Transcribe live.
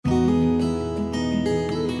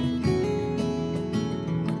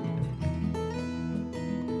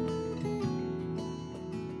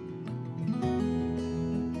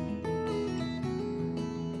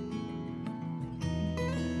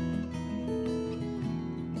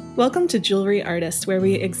Welcome to Jewelry Artist, where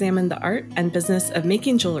we examine the art and business of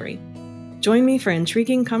making jewelry. Join me for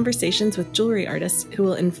intriguing conversations with jewelry artists who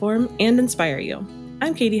will inform and inspire you.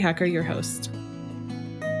 I'm Katie Hacker, your host.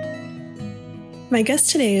 My guest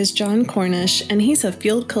today is John Cornish, and he's a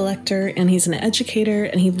field collector, and he's an educator,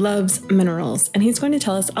 and he loves minerals, and he's going to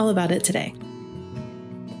tell us all about it today.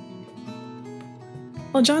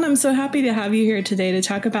 Well, John, I'm so happy to have you here today to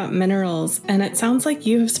talk about minerals, and it sounds like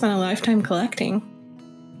you have spent a lifetime collecting.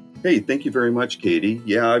 Hey, thank you very much, Katie.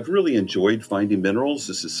 Yeah, I've really enjoyed finding minerals.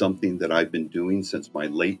 This is something that I've been doing since my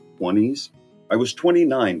late 20s. I was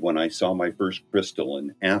 29 when I saw my first crystal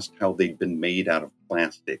and asked how they'd been made out of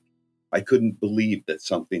plastic. I couldn't believe that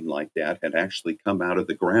something like that had actually come out of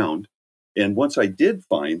the ground. And once I did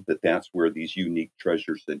find that that's where these unique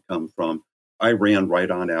treasures had come from, I ran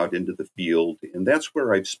right on out into the field. And that's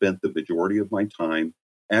where I've spent the majority of my time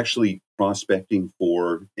actually prospecting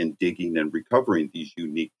for and digging and recovering these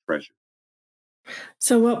unique treasures.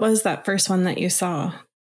 So what was that first one that you saw?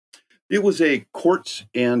 It was a quartz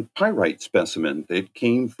and pyrite specimen that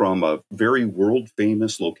came from a very world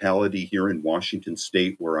famous locality here in Washington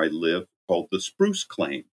state where I live called the Spruce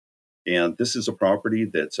Claim. And this is a property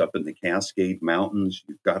that's up in the Cascade Mountains.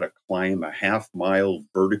 You've got to climb a half-mile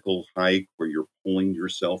vertical hike where you're pulling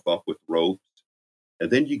yourself up with ropes. And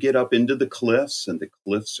then you get up into the cliffs, and the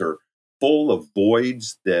cliffs are full of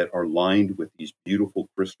voids that are lined with these beautiful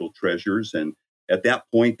crystal treasures. And at that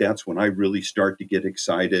point, that's when I really start to get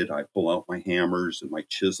excited. I pull out my hammers and my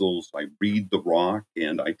chisels, I read the rock,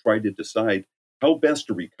 and I try to decide how best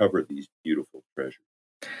to recover these beautiful treasures.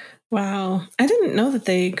 Wow. I didn't know that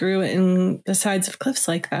they grew in the sides of cliffs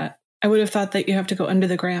like that. I would have thought that you have to go under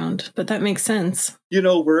the ground, but that makes sense. You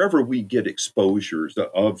know, wherever we get exposures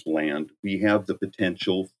of land, we have the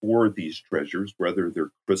potential for these treasures, whether they're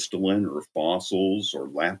crystalline or fossils or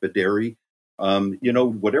lapidary.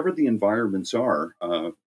 Whatever the environments are,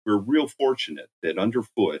 we're real fortunate that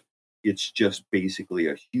underfoot, it's just basically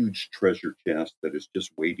a huge treasure chest that is just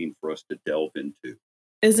waiting for us to delve into.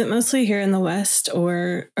 Is it mostly here in the West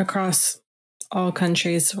or across all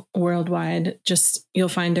countries worldwide? Just you'll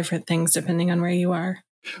find different things depending on where you are.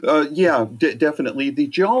 Definitely. The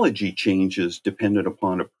geology changes dependent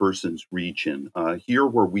upon a person's region. Here,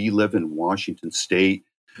 where we live in Washington state,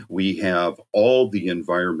 we have all the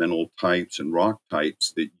environmental types and rock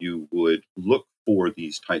types that you would look for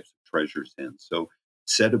these types of treasures in. So,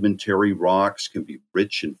 sedimentary rocks can be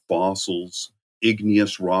rich in fossils.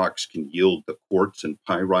 Igneous rocks can yield the quartz and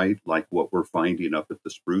pyrite, like what we're finding up at the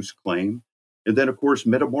Spruce Claim. And then, of course,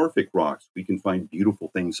 metamorphic rocks. We can find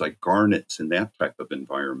beautiful things like garnets in that type of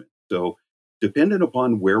environment. So, dependent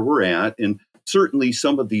upon where we're at, and certainly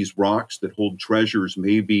some of these rocks that hold treasures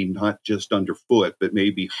may be not just underfoot, but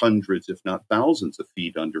maybe hundreds, if not thousands of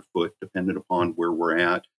feet underfoot, dependent upon where we're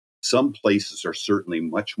at. Some places are certainly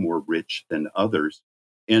much more rich than others.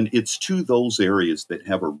 And it's to those areas that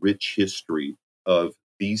have a rich history of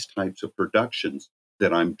these types of productions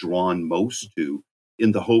that I'm drawn most to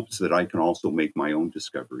in the hopes that I can also make my own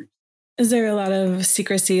discoveries. Is there a lot of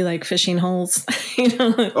secrecy like fishing holes?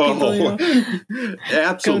 People Oh, who go to certain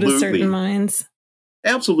absolutely. mines.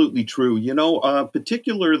 Absolutely true.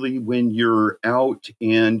 Particularly when you're out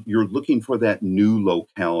and you're looking for that new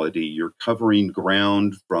locality, you're covering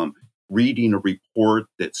ground from reading a report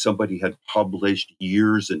that somebody had published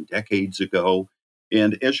years and decades ago.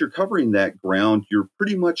 And as you're covering that ground, you're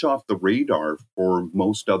pretty much off the radar for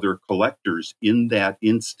most other collectors in that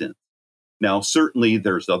instant. Now, certainly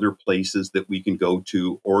there's other places that we can go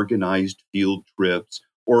to, organized field trips,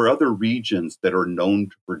 or other regions that are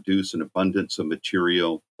known to produce an abundance of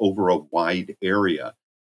material over a wide area.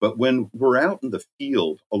 But when we're out in the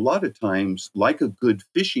field, a lot of times, like a good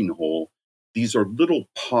fishing hole, these are little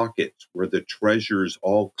pockets where the treasures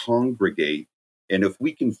all congregate. And if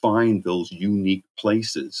we can find those unique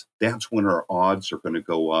places, that's when our odds are going to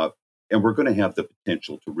go up and we're going to have the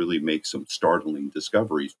potential to really make some startling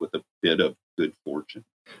discoveries with a bit of good fortune.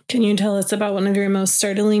 Can you tell us about one of your most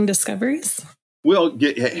startling discoveries? Well,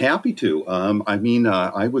 happy to.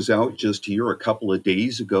 I was out just here a couple of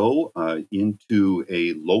days ago into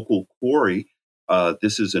a local quarry.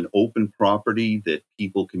 This is an open property that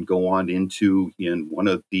people can go on into in one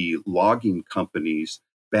of the logging companies'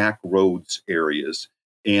 back roads areas.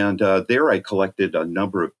 And there I collected a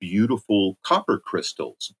number of beautiful copper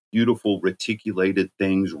crystals, beautiful reticulated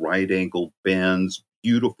things, right angle bends,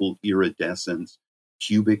 beautiful iridescence,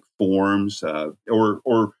 cubic forms,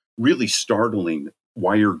 or really startling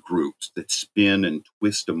wire groups that spin and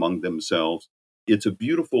twist among themselves. It's a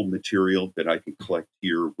beautiful material that I can collect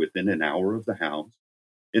here within an hour of the house.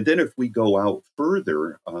 And then if we go out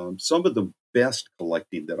further, some of the best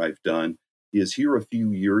collecting that I've done is here a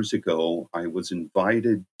few years ago. I was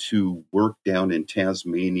invited to work down in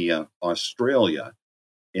Tasmania, Australia.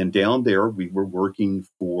 And down there, we were working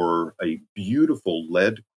for a beautiful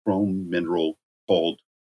lead chrome mineral called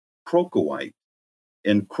crocoite.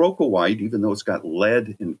 And crocoite, even though it's got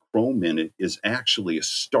lead and chrome in it, is actually a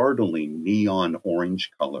startling neon orange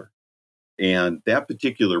color. And that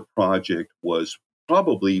particular project was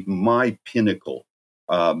probably my pinnacle,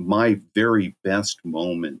 my very best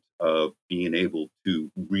moment of being able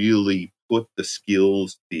to really put the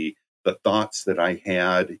skills, the thoughts that I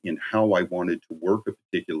had in how I wanted to work a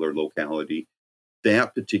particular locality.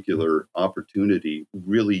 That particular opportunity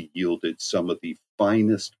really yielded some of the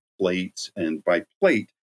finest plates. And by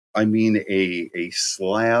plate, I mean a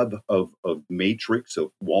slab of matrix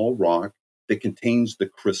of wall rock that contains the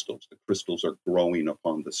crystals. The crystals are growing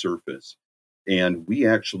upon the surface. And we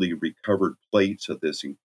actually recovered plates of this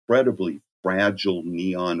incredibly fragile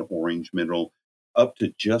neon orange mineral up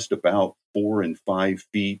to just about 4 and 5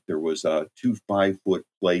 feet. There was two 5 foot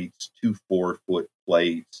plates, two 4 foot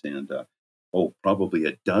plates, and probably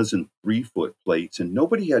a dozen 3 foot plates. And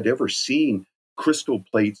nobody had ever seen crystal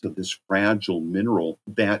plates of this fragile mineral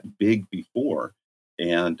that big before.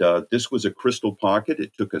 And this was a crystal pocket.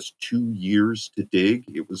 It took us 2 years to dig.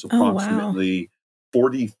 It was Oh, wow. approximately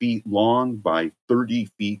 40 feet long by 30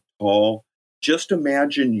 feet tall. Just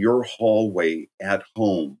imagine your hallway at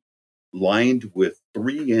home lined with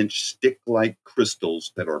 3-inch stick like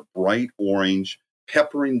crystals that are bright orange,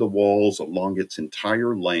 peppering the walls along its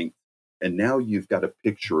entire length. And now you've got a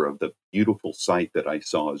picture of the beautiful sight that I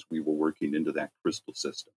saw as we were working into that crystal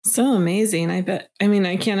system. So amazing. I bet. I mean,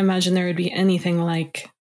 I can't imagine there would be anything like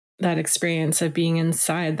that experience of being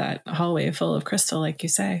inside that hallway full of crystal, like you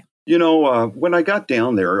say. When I got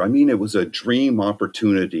down there, I mean, it was a dream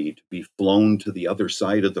opportunity to be flown to the other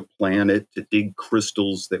side of the planet to dig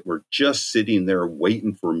crystals that were just sitting there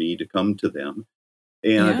waiting for me to come to them.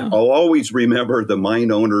 And Yeah. I'll always remember the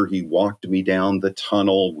mine owner. He walked me down the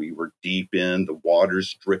tunnel. We were deep in, the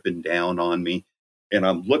water's dripping down on me. And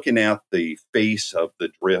I'm looking at the face of the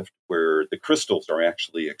drift where the crystals are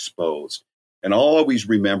actually exposed. And I'll always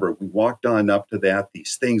remember we walked on up to that.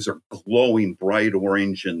 These things are glowing bright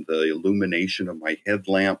orange in the illumination of my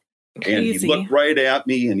headlamp. And he Crazy. looked right at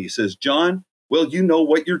me and he says, "John, well, you know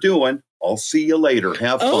what you're doing. I'll see you later.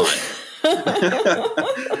 Have Oh. fun."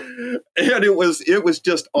 And it was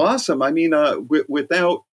just awesome. I mean,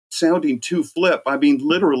 without sounding too flip, I mean,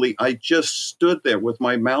 literally, I just stood there with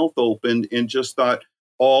my mouth open and just thought,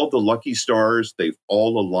 all the lucky stars, they've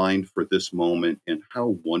all aligned for this moment. And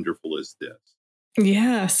how wonderful is this?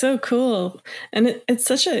 Yeah, so cool. And it's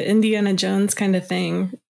such a Indiana Jones kind of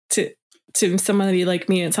thing to to somebody like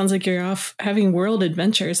me. It sounds like you're off having world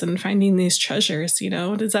adventures and finding these treasures, you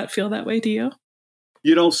know? Does that feel that way to you?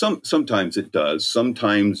 Sometimes it does.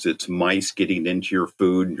 Sometimes it's mice getting into your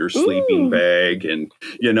food and your sleeping Ooh, bag, and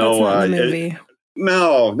you that's know, not in the movie.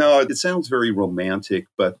 no, no, it sounds very romantic,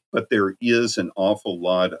 but there is an awful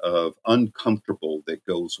lot of uncomfortable that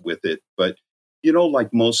goes with it. But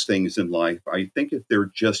like most things in life, I think if they're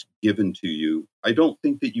just given to you, I don't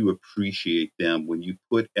think that you appreciate them when you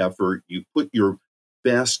put effort, you put your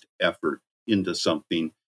best effort into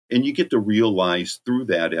something, and you get to realize through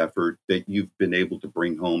that effort that you've been able to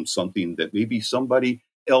bring home something that maybe somebody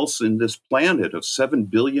else in this planet of 7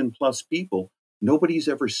 billion plus people, nobody's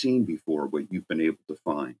ever seen before what you've been able to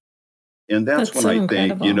find. And that's That's when so I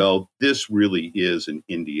think, incredible. this really is an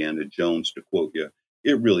Indiana Jones, to quote you.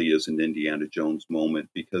 It really is an Indiana Jones moment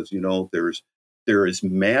because, there is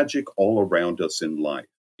magic all around us in life.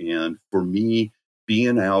 And for me,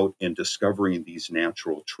 being out and discovering these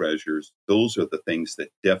natural treasures, those are the things that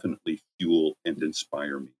definitely fuel and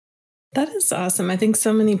inspire me. That is awesome. I think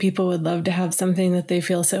so many people would love to have something that they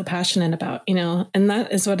feel so passionate about, you know, and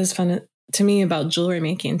that is what is fun to me about jewelry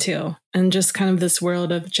making too. And just kind of this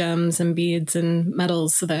world of gems and beads and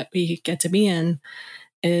metals that we get to be in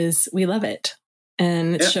is we love it.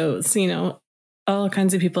 And it Yeah. shows, you know, all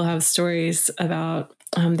kinds of people have stories about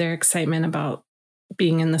their excitement about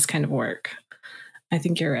being in this kind of work. I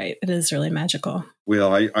think you're right. It is really magical.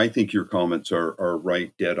 Well, I think your comments are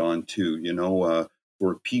right dead on too.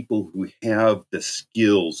 For people who have the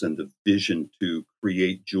skills and the vision to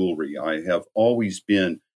create jewelry, I have always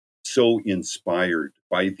been so inspired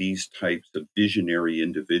by these types of visionary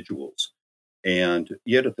individuals. And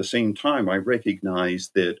yet at the same time, I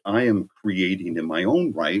recognize that I am creating in my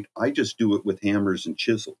own right. I just do it with hammers and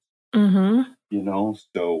chisels, Mm-hmm.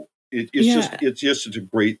 so Yeah. it's just a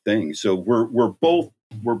great thing. So we're both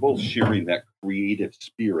sharing that creative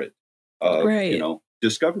spirit of Right.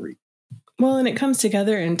 discovery. Well, and it comes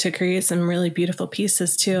together and to create some really beautiful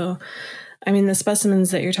pieces too. I mean, the specimens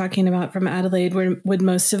that you're talking about from Adelaide, would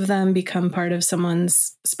most of them become part of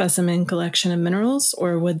someone's specimen collection of minerals,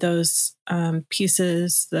 or would those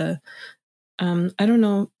pieces, I don't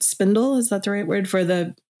know, spindle, is that the right word for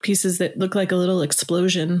the pieces that look like a little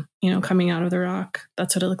explosion, coming out of the rock?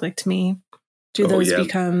 That's what it looked like to me. Do Oh those yeah.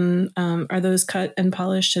 become, are those cut and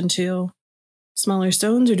polished into smaller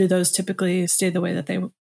stones, or do those typically stay the way that they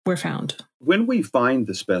were found? When we find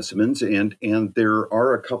the specimens, and there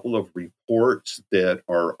are a couple of reports that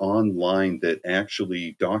are online that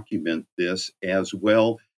actually document this, as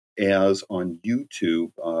well as on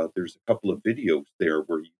YouTube. There's a couple of videos there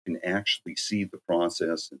where you can actually see the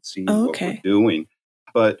process and see Oh, what we're okay. doing.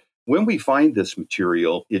 But when we find this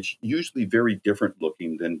material, it's usually very different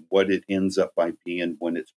looking than what it ends up by being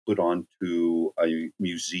when it's put onto a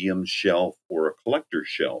museum shelf or a collector's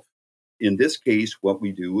shelf. In this case, what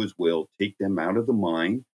we do is we'll take them out of the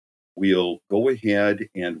mine. We'll go ahead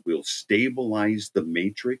and we'll stabilize the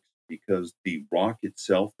matrix, because the rock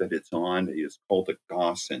itself that it's on is called a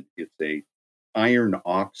gossan. It's a iron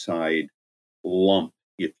oxide lump,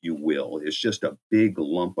 if you will. It's just a big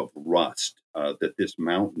lump of rust that this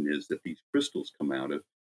mountain is, that these crystals come out of.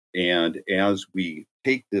 And as we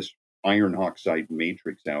take this iron oxide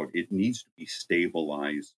matrix out, it needs to be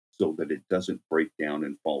stabilized so that it doesn't break down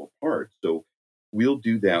and fall apart. So we'll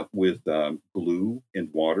do that with glue and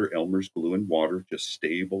water, Elmer's glue and water, just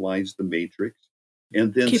stabilize the matrix.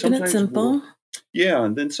 And then Keeping it sometimes we'll simple. yeah,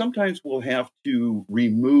 and then sometimes we'll have to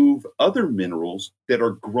remove other minerals that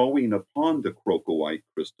are growing upon the crocoite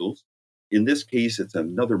crystals. In this case, it's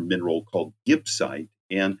another mineral called gibbsite,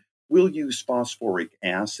 and we'll use phosphoric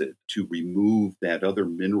acid to remove that other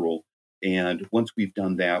mineral. And once we've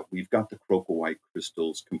done that, we've got the crocoite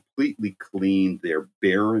crystals completely clean. They're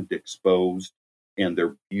bare and exposed, and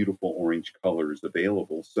their beautiful orange color is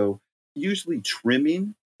available. So, usually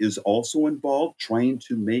trimming is also involved, trying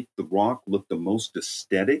to make the rock look the most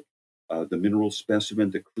aesthetic. The mineral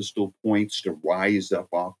specimen, the crystal points to rise up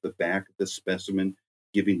off the back of the specimen,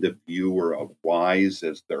 giving the viewer a rise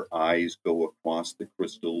as their eyes go across the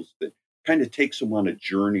crystals. That kind of takes them on a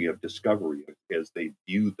journey of discovery as they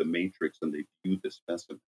view the matrix and they view the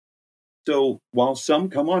specimen. So while some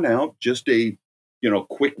come on out, just a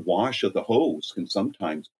quick wash of the hose can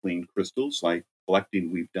sometimes clean crystals, like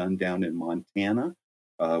collecting we've done down in Montana,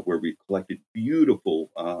 where we collected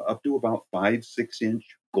beautiful, up to about 5, 6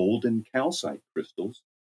 inch golden calcite crystals.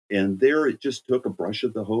 And there it just took a brush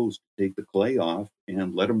of the hose to take the clay off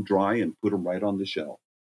and let them dry and put them right on the shelf.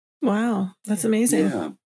 Wow, that's amazing. Yeah,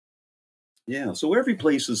 yeah. So every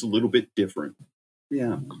place is a little bit different.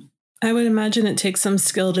 Yeah. I would imagine it takes some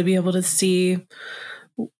skill to be able to see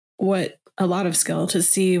what a lot of skill to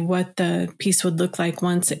see what the piece would look like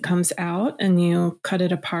once it comes out and you cut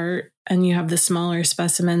it apart and you have the smaller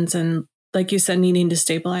specimens, and like you said, needing to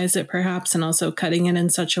stabilize it perhaps, and also cutting it in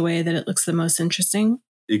such a way that it looks the most interesting.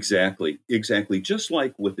 Exactly, exactly. Just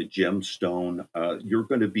like with a gemstone, you're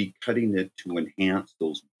going to be cutting it to enhance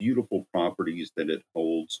those beautiful properties that it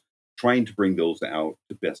holds, trying to bring those out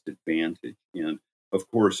to best advantage. And of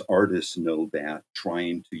course, artists know that,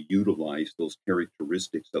 trying to utilize those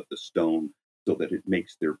characteristics of the stone so that it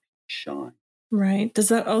makes their piece shine. Right. Does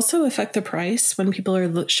that also affect the price when people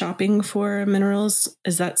are shopping for minerals?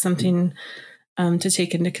 Is that something to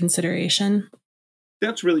take into consideration?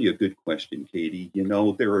 That's really a good question, Katie.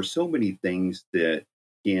 There are so many things that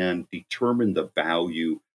can determine the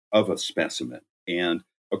value of a specimen. And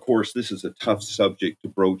of course, this is a tough subject to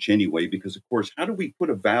broach anyway, because, of course, how do we put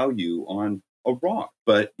a value on a rock?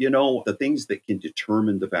 But, the things that can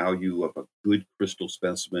determine the value of a good crystal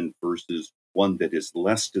specimen versus one that is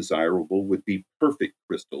less desirable would be perfect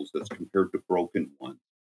crystals as compared to broken ones.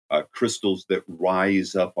 Crystals that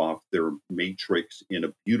rise up off their matrix in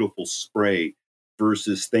a beautiful spray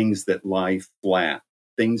versus things that lie flat,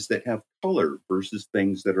 things that have color versus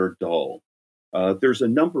things that are dull. There's a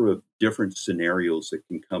number of different scenarios that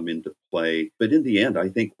can come into play, but in the end, I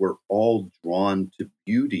think we're all drawn to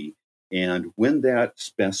beauty. And when that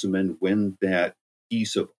specimen, when that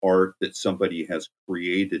piece of art that somebody has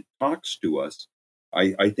created talks to us,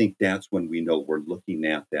 I think that's when we know we're looking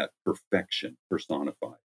at that perfection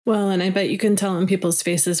personified. Well, and I bet you can tell in people's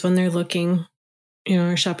faces when they're looking,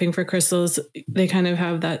 or shopping for crystals, they kind of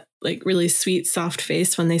have that like really sweet, soft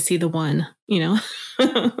face when they see the one.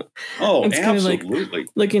 Oh, It's kind of like absolutely.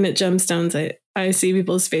 looking at gemstones. I see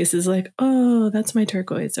people's faces like, oh, that's my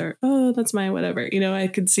turquoise, or oh, that's my whatever. I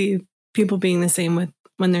could see people being the same with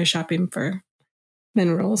when they're shopping for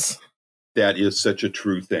minerals. That is such a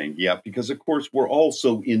true thing. Yeah, because of course we're all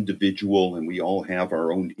so individual and we all have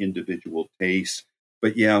our own individual tastes.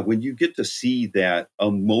 But yeah, when you get to see that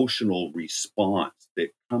emotional response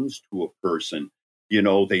that comes to a person,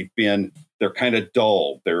 they're kind of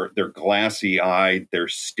dull, they're glassy eyed, they're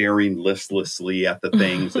staring listlessly at the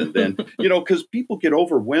things, and then because people get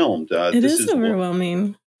overwhelmed. It This is is what.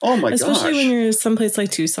 overwhelming, Oh my especially when gosh. you're someplace like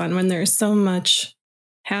Tucson, when there's so much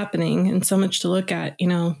happening and so much to look at.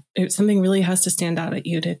 Something really has to stand out at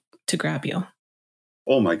you to grab you.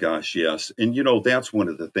 Oh my gosh, yes. And that's one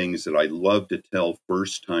of the things that I love to tell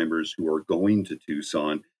first timers who are going to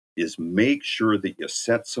Tucson is make sure that you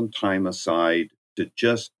set some time aside to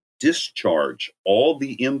just discharge all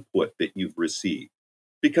the input that you've received.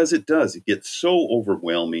 Because it gets so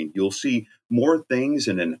overwhelming. You'll see more things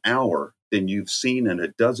in an hour than you've seen in a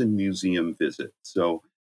dozen museum visits. So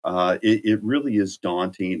it really is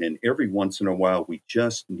daunting. And every once in a while, we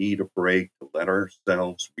just need a break to let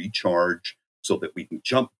ourselves recharge so that we can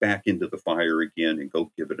jump back into the fire again and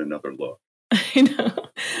go give it another look. I know.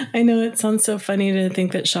 I know it sounds so funny to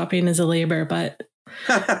think that shopping is a labor, but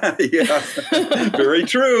Yeah, very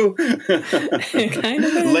true. it kind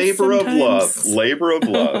of is Labor of love, sometimes. labor of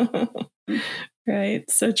love. Right.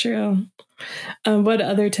 So true. What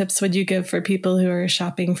other tips would you give for people who are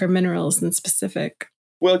shopping for minerals in specific?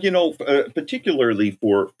 Well, particularly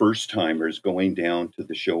for first timers going down to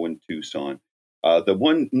the show in Tucson,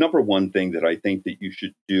 the number one thing that I think that you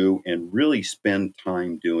should do and really spend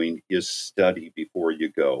time doing is study before you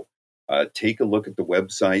go. Take a look at the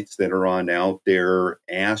websites that are on out there,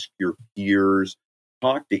 ask your peers,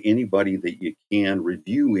 talk to anybody that you can,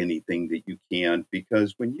 review anything that you can,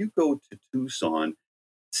 because when you go to Tucson,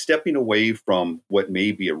 stepping away from what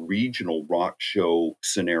may be a regional rock show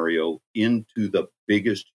scenario into the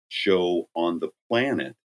biggest show on the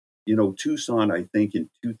planet. Tucson, I think in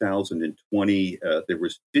 2020, there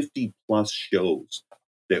was 50 plus shows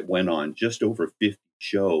that went on, just over 50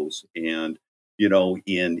 shows. And,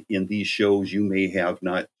 in these shows, you may have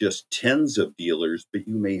not just tens of dealers, but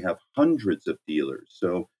you may have hundreds of dealers.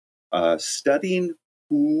 So studying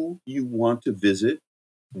who you want to visit,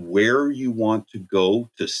 where you want to go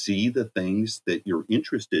to see the things that you're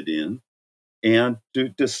interested in, and to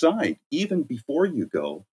decide, even before you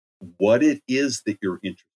go, what it is that you're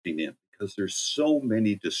interested in, because there's so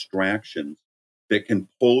many distractions that can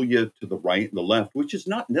pull you to the right and the left, which is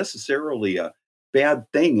not necessarily a bad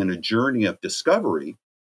thing in a journey of discovery.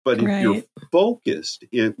 But if you're Right. focused,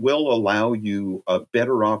 it will allow you a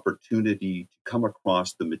better opportunity to come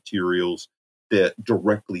across the materials that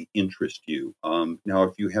directly interest you. Now,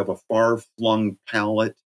 if you have a far flung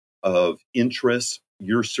palette of interests,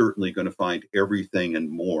 you're certainly going to find everything and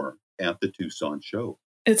more at the Tucson show.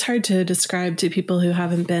 It's hard to describe to people who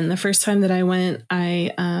haven't been. The first time that I went,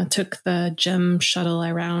 I took the gem shuttle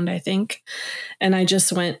around, I think, and I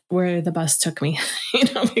just went where the bus took me,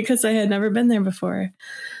 because I had never been there before.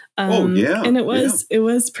 Oh, yeah, And it yeah.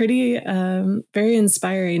 was pretty very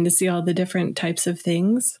inspiring to see all the different types of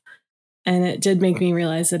things. And it did make me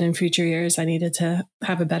realize that in future years I needed to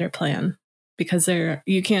have a better plan because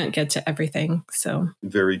you can't get to everything. So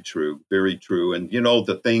Very true, very true. And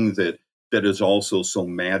the thing that is also so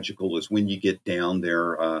magical is when you get down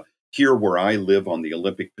there. Here, where I live on the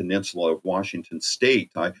Olympic Peninsula of Washington State,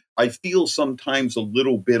 I feel sometimes a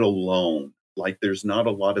little bit alone. Like there's not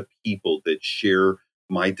a lot of people that share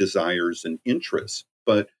my desires and interests.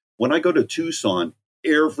 But when I go to Tucson,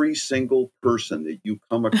 every single person that you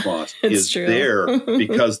come across it's is true. there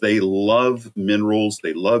because they love minerals,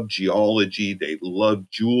 they love geology, they love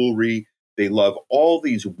jewelry, they love all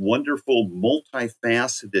these wonderful,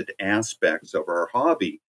 multifaceted aspects of our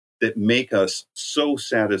hobby that make us so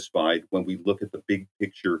satisfied when we look at the big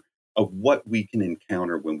picture of what we can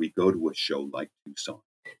encounter when we go to a show like Tucson.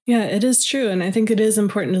 Yeah, it is true. And I think it is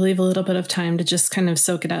important to leave a little bit of time to just kind of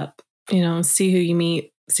soak it up, see who you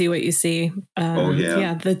meet, see what you see. Oh, yeah,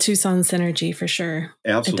 Yeah, the Tucson synergy for sure. It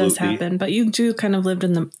does absolutely. happen. But you do kind of live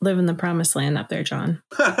in the promised land up there, John.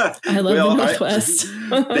 I love the Well, Northwest.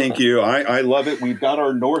 thank you. I love it. We've got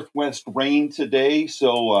our northwest rain today, so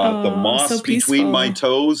the Oh, so moss between my peaceful.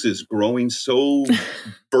 toes is growing so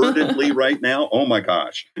verdantly right now. Oh my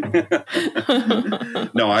gosh.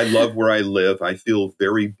 No, I love where I live. I feel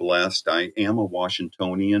very blessed. I am a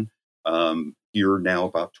Washingtonian. Here now,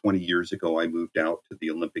 about 20 years ago, I moved out to the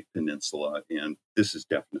Olympic Peninsula, and this is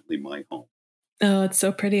definitely my home. Oh, it's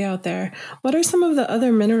so pretty out there. What are some of the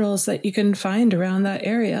other minerals that you can find around that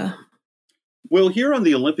area? Well, here on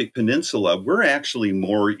the Olympic Peninsula, we're actually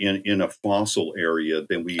more in a fossil area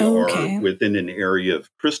than we Oh, are okay. within an area of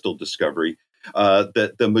crystal discovery.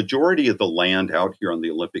 The majority of the land out here on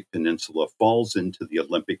the Olympic Peninsula falls into the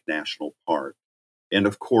Olympic National Park. And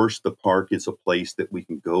of course, the park is a place that we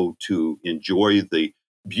can go to enjoy the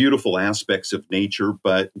beautiful aspects of nature,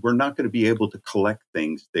 but we're not going to be able to collect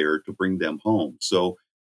things there to bring them home. So,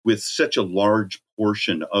 with such a large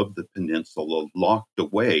portion of the peninsula locked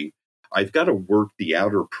away, I've got to work the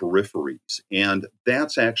outer peripheries. And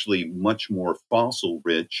that's actually much more fossil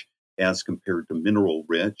rich as compared to mineral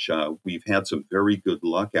rich. We've had some very good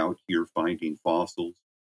luck out here finding fossils.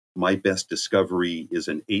 My best discovery is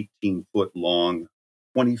an 18-foot long,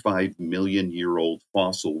 25 million year old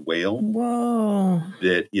fossil whale Whoa.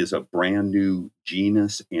 that is a brand new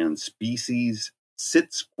genus and species.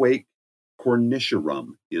 Sitzquake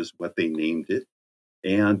cornicerum is what they named it.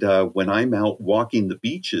 And when I'm out walking the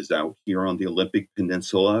beaches out here on the Olympic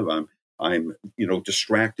Peninsula, I'm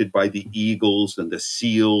distracted by the eagles and the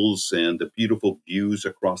seals and the beautiful views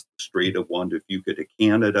across the Strait of Juan de Fuca to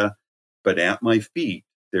Canada. But at my feet,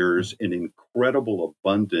 there's an incredible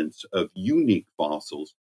abundance of unique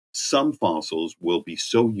fossils. Some fossils will be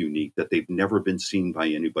so unique that they've never been seen by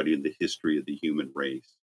anybody in the history of the human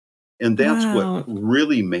race. And that's what Wow.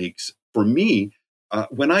 really makes, for me,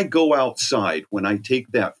 when I go outside, when I take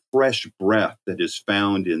that fresh breath that is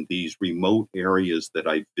found in these remote areas that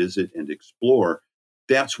I visit and explore,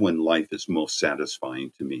 that's when life is most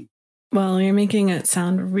satisfying to me. Well, you're making it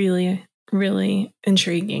sound really, really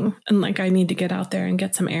intriguing. And like I need to get out there and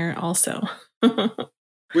get some air also.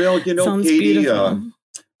 Well, Sounds Katie, beautiful.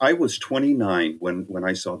 I was 29 when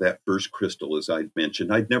I saw that first crystal, as I'd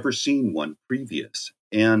mentioned. I'd never seen one previous.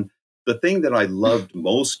 And the thing that I loved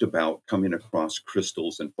most about coming across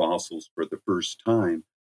crystals and fossils for the first time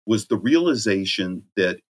was the realization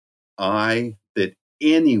that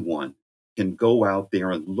anyone can go out there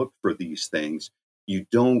and look for these things. You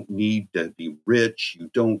don't need to be rich. You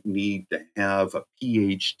don't need to have a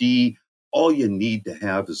PhD. All you need to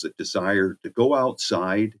have is a desire to go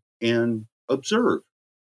outside and observe.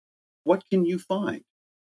 What can you find?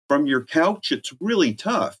 From your couch, it's really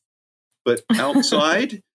tough, but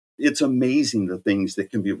outside, it's amazing the things that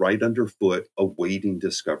can be right underfoot, awaiting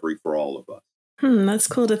discovery for all of us. That's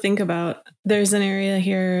cool to think about. There's an area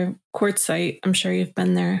here, Quartzsite. I'm sure you've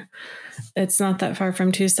been there. It's not that far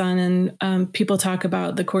from Tucson, and people talk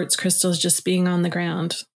about the quartz crystals just being on the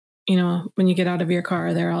ground. You know, when you get out of your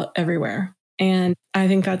car, they're all everywhere. And I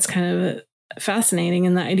think that's kind of fascinating.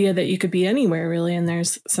 And the idea that you could be anywhere really, and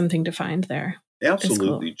there's something to find there is cool.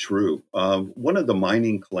 Absolutely true. One of the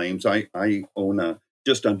mining claims, I own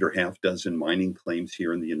just under half dozen mining claims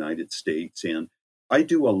here in the United States, and I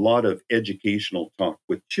do a lot of educational talk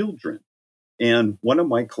with children. And one of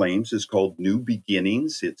my claims is called New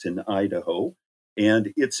Beginnings. It's in Idaho,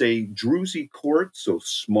 and it's a druzy quartz, so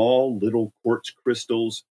small little quartz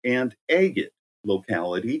crystals, and agate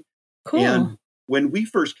locality. Cool. And when we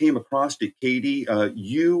first came across it, Katie,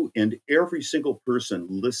 you and every single person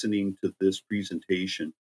listening to this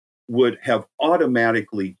presentation would have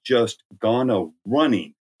automatically just gone a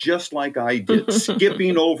running, just like I did,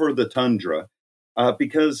 skipping over the tundra.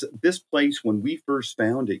 Because this place, when we first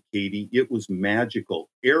found it, Katie, it was magical.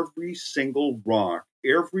 Every single rock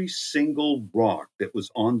that was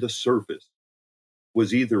on the surface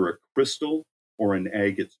was either a crystal or an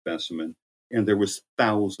agate specimen, and there was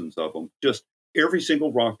thousands of them. Just every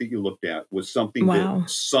single rock that you looked at was something that Wow.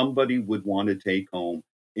 somebody would want to take home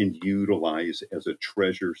and utilize as a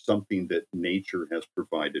treasure, something that nature has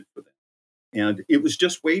provided for them. And it was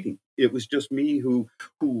just waiting. It was just me who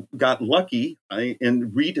got lucky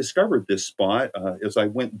and rediscovered this spot. As I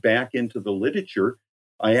went back into the literature,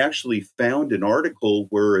 I actually found an article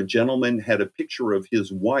where a gentleman had a picture of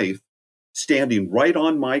his wife standing right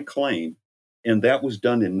on my claim, and that was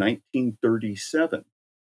done in 1937.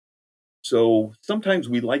 So sometimes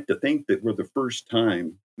we like to think that we're the first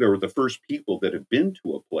time, or the first people that have been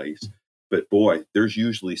to a place. But boy, there's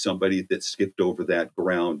usually somebody that skipped over that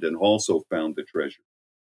ground and also found the treasure.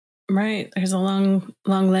 Right. There's a long,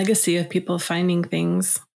 long legacy of people finding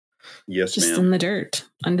things Yes, just in ma'am. the dirt,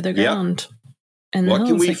 under the Yep. ground, in the What can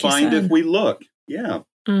hills, we like you find if said. we look? Yeah.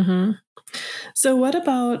 hmm So, what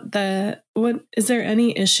about what is there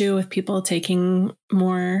any issue with people taking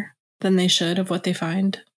more than they should of what they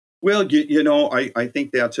find? Well, I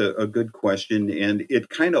think that's a good question. And it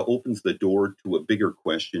kind of opens the door to a bigger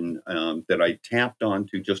question that I tapped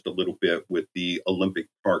onto just a little bit with the Olympic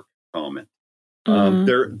Park comment. Mm,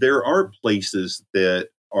 There are places that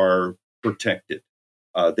are protected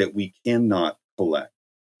that we cannot collect.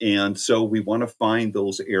 And so we want to find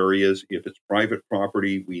those areas. If it's private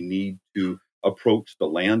property, we need to approach the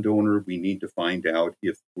landowner. We need to find out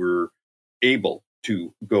if we're able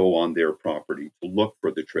to go on their property to look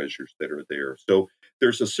for the treasures that are there. So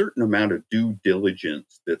there's a certain amount of due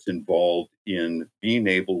diligence that's involved in being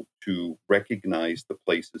able to recognize the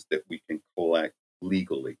places that we can collect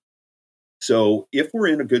legally. So if we're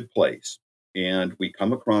in a good place and we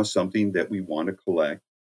come across something that we want to collect,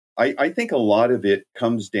 I think a lot of it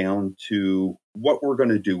comes down to what we're going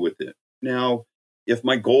to do with it. Now, if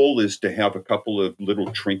my goal is to have a couple of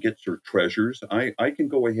little trinkets or treasures, I can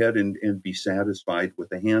go ahead and be satisfied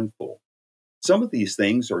with a handful. Some of these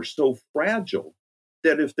things are so fragile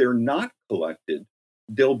that if they're not collected,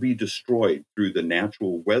 they'll be destroyed through the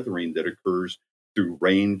natural weathering that occurs through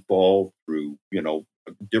rainfall, through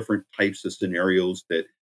different types of scenarios that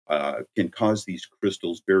can cause these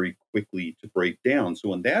crystals very quickly to break down.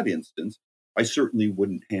 So in that instance, I certainly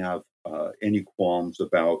wouldn't have any qualms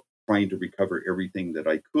about trying to recover everything that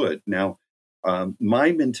I could. Now,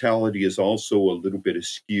 my mentality is also a little bit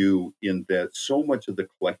askew in that so much of the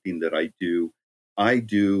collecting that I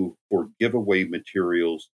do for giveaway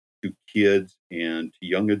materials to kids and to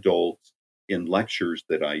young adults in lectures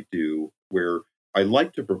that I do, where I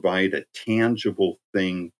like to provide a tangible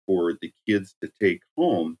thing for the kids to take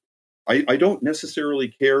home. I don't necessarily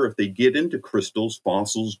care if they get into crystals,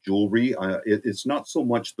 fossils, jewelry. It's not so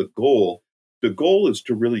much the goal. The goal is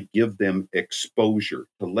to really give them exposure,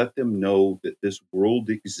 to let them know that this world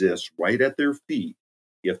exists right at their feet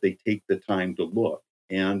if they take the time to look.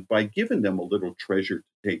 And by giving them a little treasure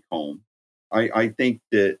to take home, I think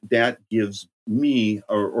that that gives me,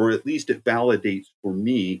 or at least it validates for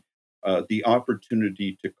me, the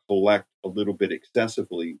opportunity to collect a little bit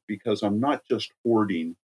excessively because I'm not just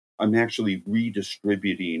hoarding, I'm actually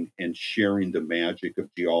redistributing and sharing the magic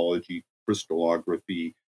of geology,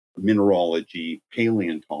 crystallography, mineralogy,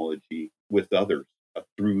 paleontology with others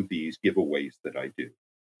through these giveaways that I do.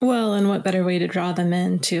 Well, and what better way to draw them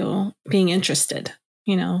into being interested,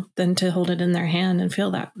 than to hold it in their hand and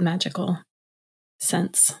feel that magical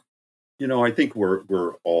sense. I think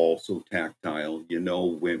we're all so tactile.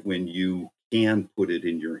 When you can put it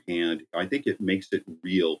in your hand, I think it makes it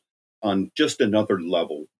real on just another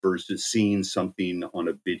level versus seeing something on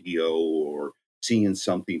a video or seeing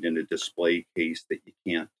something in a display case that you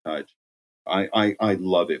can't touch. I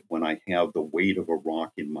love it when I have the weight of a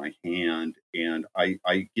rock in my hand and I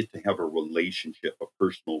get to have a relationship, a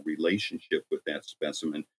personal relationship with that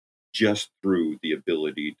specimen just through the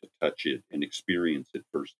ability to touch it and experience it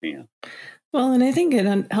firsthand. Well, and I think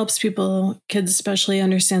it helps people, kids especially,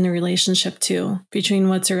 understand the relationship too between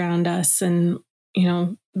what's around us. And,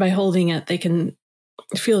 by holding it, they can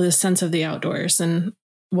feel this sense of the outdoors and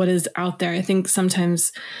what is out there. I think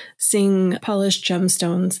sometimes seeing polished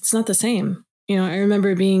gemstones, it's not the same. I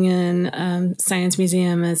remember being in science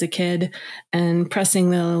museum as a kid and pressing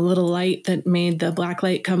the little light that made the black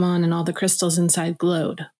light come on and all the crystals inside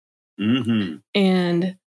glowed. Hmm.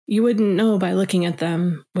 And you wouldn't know by looking at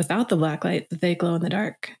them without the black light that they glow in the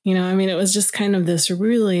dark. It was just kind of this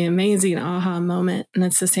really amazing aha moment. And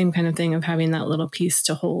it's the same kind of thing of having that little piece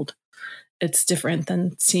to hold. It's different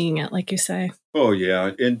than seeing it, like you say. Oh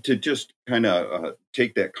yeah, and to just kind of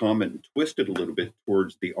take that comment and twist it a little bit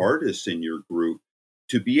towards the artists in your group,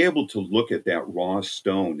 to be able to look at that raw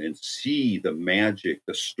stone and see the magic,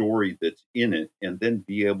 the story that's in it, and then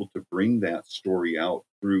be able to bring that story out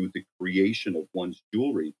through the creation of one's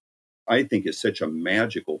jewelry, I think is such a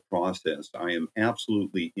magical process. I am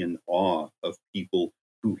absolutely in awe of people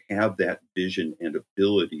who have that vision and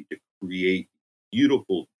ability to create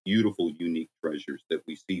beautiful, beautiful, unique treasures that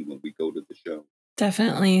we see when we go to the show.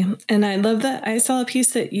 Definitely. And I love that I saw a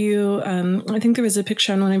piece that you I think there was a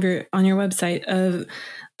picture on one of your website of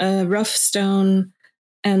a rough stone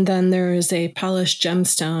and then there is a polished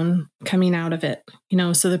gemstone coming out of it.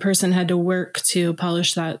 So the person had to work to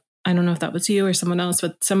polish that. I don't know if that was you or someone else,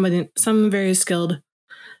 but some very skilled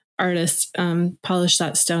artist polished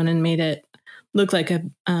that stone and made it look like a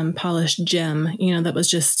polished gem, that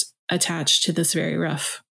was just attached to this very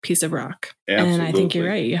rough piece of rock. And I think you're Absolutely.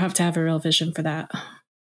 right. You have to have a real vision for that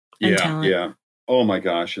and Yeah, talent. yeah. Oh my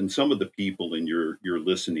gosh. And some of the people in your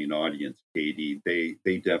listening audience, Katie,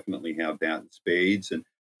 they definitely have that in spades. And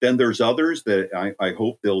then there's others that I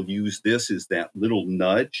hope they'll use this as that little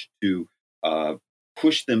nudge to uh,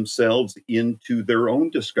 push themselves into their own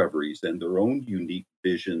discoveries and their own unique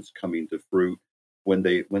visions coming to fruit when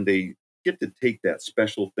they get to take that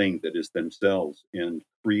special thing that is themselves and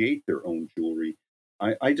create their own jewelry.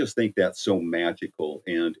 I just think that's so magical.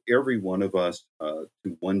 And every one of us,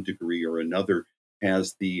 to one degree or another,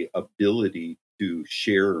 has the ability to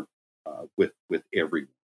share with everyone.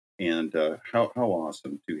 And how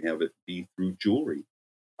awesome to have it be through jewelry.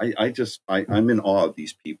 I'm in awe of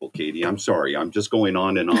these people, Katie. I'm sorry. I'm just going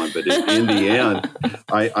on and on. But in the end,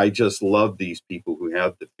 I just love these people who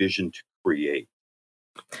have the vision to create.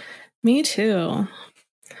 Me too.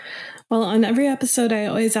 Well, on every episode, I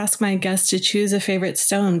always ask my guests to choose a favorite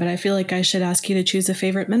stone, but I feel like I should ask you to choose a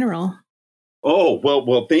favorite mineral. Oh,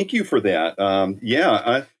 well, thank you for that. I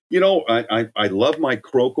love my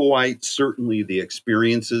crocoite, certainly the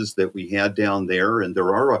experiences that we had down there. And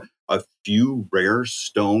there are a few rare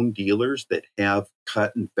stone dealers that have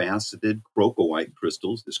cut and faceted crocoite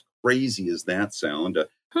crystals, as crazy as that sound.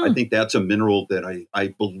 I Hmm. think that's a mineral that I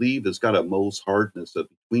believe has got a Mohs hardness of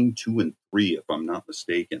between 2 and 3, if I'm not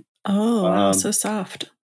mistaken. Oh, wow, so Um,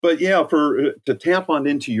 soft. but yeah, for to tap on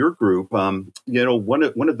into your group, one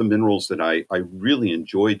of the minerals that I really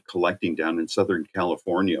enjoyed collecting down in Southern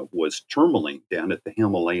California was tourmaline down at the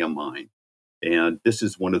Himalaya mine, and this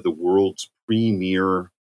is one of the world's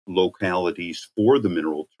premier localities for the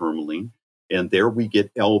mineral tourmaline. And there we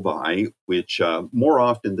get elbai, which more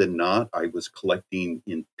often than not, I was collecting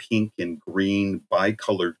in pink and green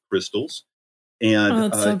bicolored crystals. And Oh,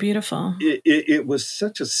 it's so beautiful. it was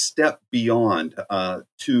such a step beyond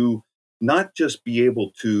to not just be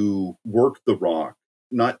able to work the rock,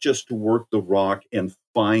 not just to work the rock and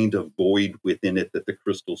find a void within it that the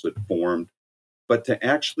crystals had formed, but to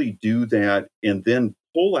actually do that and then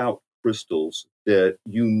pull out crystals that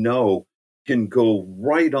can go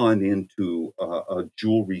right on into a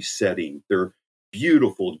jewelry setting. They're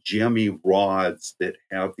beautiful gemmy rods that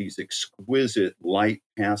have these exquisite light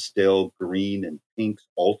pastel green and pinks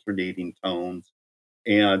alternating tones,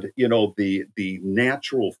 and the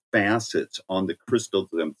natural facets on the crystals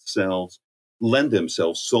themselves lend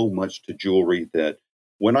themselves so much to jewelry that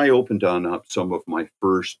when I opened on up some of my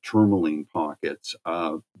first tourmaline pockets,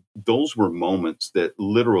 those were moments that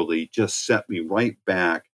literally just set me right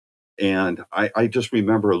back. And I just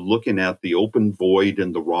remember looking at the open void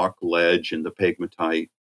in the rock ledge and the pegmatite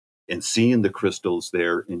and seeing the crystals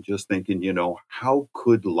there and just thinking, how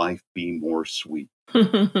could life be more sweet?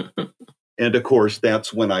 And of course,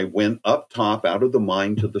 that's when I went up top out of the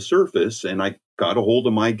mine to the surface and I got a hold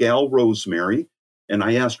of my gal, Rosemary. And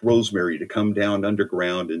I asked Rosemary to come down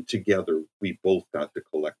underground, and together we both got to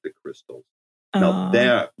collect the crystals. Now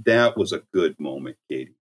Oh, that was a good moment,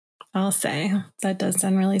 Katie. I'll say that does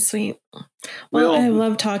sound really sweet. Well, I Well,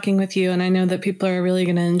 love talking with you, and I know that people are really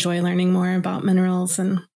going to enjoy learning more about minerals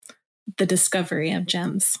and the discovery of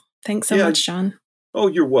gems. Thanks so yeah. much, John. Oh,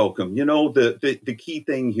 you're welcome. The key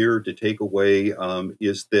thing here to take away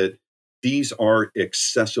is that these are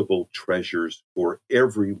accessible treasures for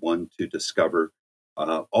everyone to discover.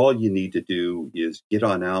 All you need to do is get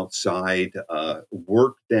on outside,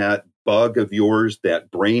 work that bug of yours, that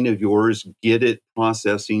brain of yours, get it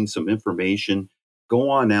processing some information. Go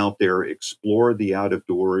on out there, explore the out of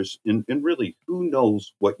doors, and really, who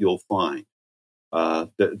knows what you'll find.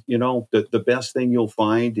 The best thing you'll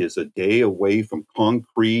find is a day away from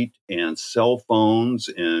concrete and cell phones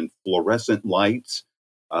and fluorescent lights.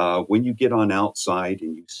 When you get on outside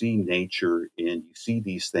and you see nature and you see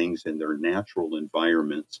these things in their natural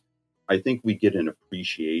environments, I think we get an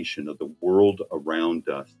appreciation of the world around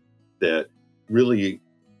us that really,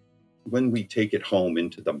 when we take it home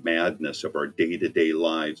into the madness of our day to day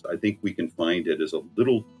lives, I think we can find it as a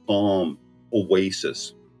little calm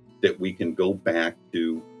oasis that we can go back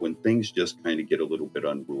to when things just kind of get a little bit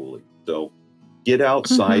unruly. So get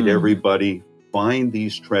outside, Hmm. everybody, find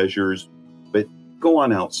these treasures, but go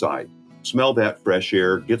on outside, smell that fresh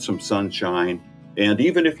air, get some sunshine. And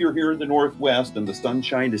even if you're here in the Northwest and the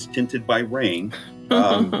sunshine is tinted by rain,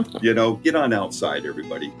 get on outside,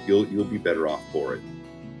 everybody. You'll be better off for it.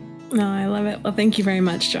 No, I love it. Well, thank you very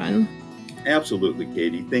much, John. Absolutely,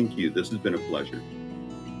 Katie. Thank you. This has been a pleasure.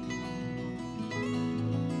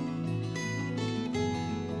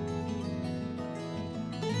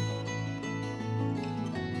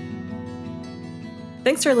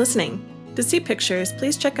 Thanks for listening. To see pictures,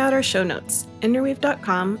 please check out our show notes,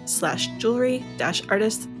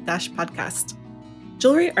 interweave.com/jewelry-artist-podcast.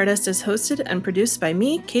 Jewelry Artist is hosted and produced by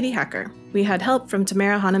me, Katie Hacker. We had help from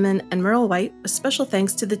Tamara Hahnemann and Merle White, a special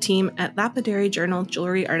thanks to the team at Lapidary Journal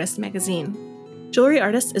Jewelry Artist Magazine. Jewelry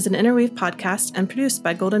Artist is an Interweave podcast and produced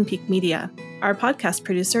by Golden Peak Media. Our podcast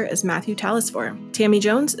producer is Matthew Talisfor. Tammy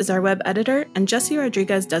Jones is our web editor, and Jesse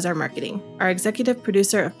Rodriguez does our marketing. Our executive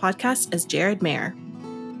producer of podcasts is Jared Mayer.